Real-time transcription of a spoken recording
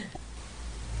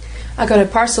I got a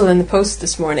parcel in the post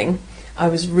this morning. I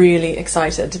was really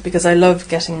excited because I love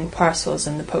getting parcels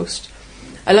in the post.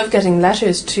 I love getting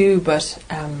letters too, but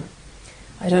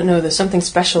I don't know, there's something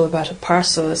special about a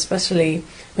parcel, especially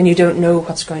when you don't know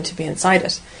what's going to be inside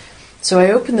it. So I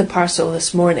opened the parcel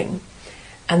this morning,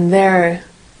 and there,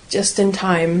 just in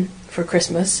time for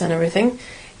Christmas and everything,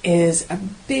 is a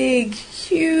big,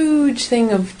 huge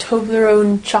thing of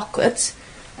Toblerone chocolates,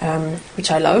 which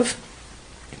I love,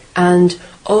 and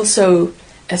also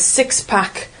a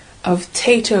 6-pack of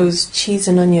Tato's cheese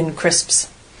and onion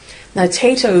crisps. Now,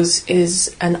 Tato's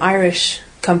is an Irish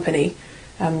company,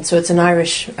 so it's an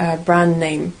Irish brand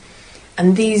name,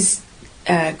 and these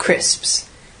crisps,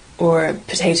 or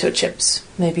potato chips,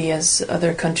 maybe as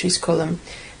other countries call them,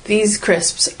 these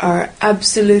crisps are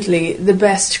absolutely the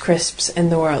best crisps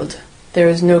in the world. There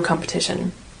is no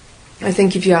competition. I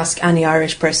think if you ask any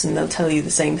Irish person, they'll tell you the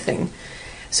same thing.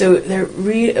 So they're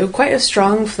quite a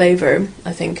strong flavour,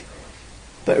 I think,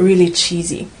 but really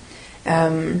cheesy.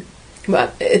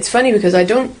 But it's funny because I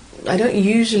don't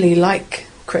usually like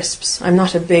crisps. I'm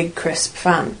not a big crisp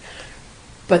fan.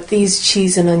 But these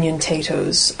cheese and onion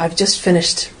Tato's, I've just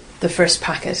finished the first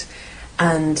packet,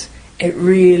 and it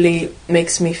really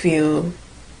makes me feel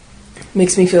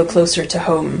closer to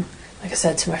home. Like I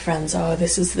said to my friends, oh,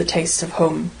 this is the taste of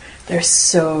home. They're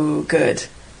so good.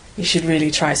 You should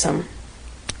really try some.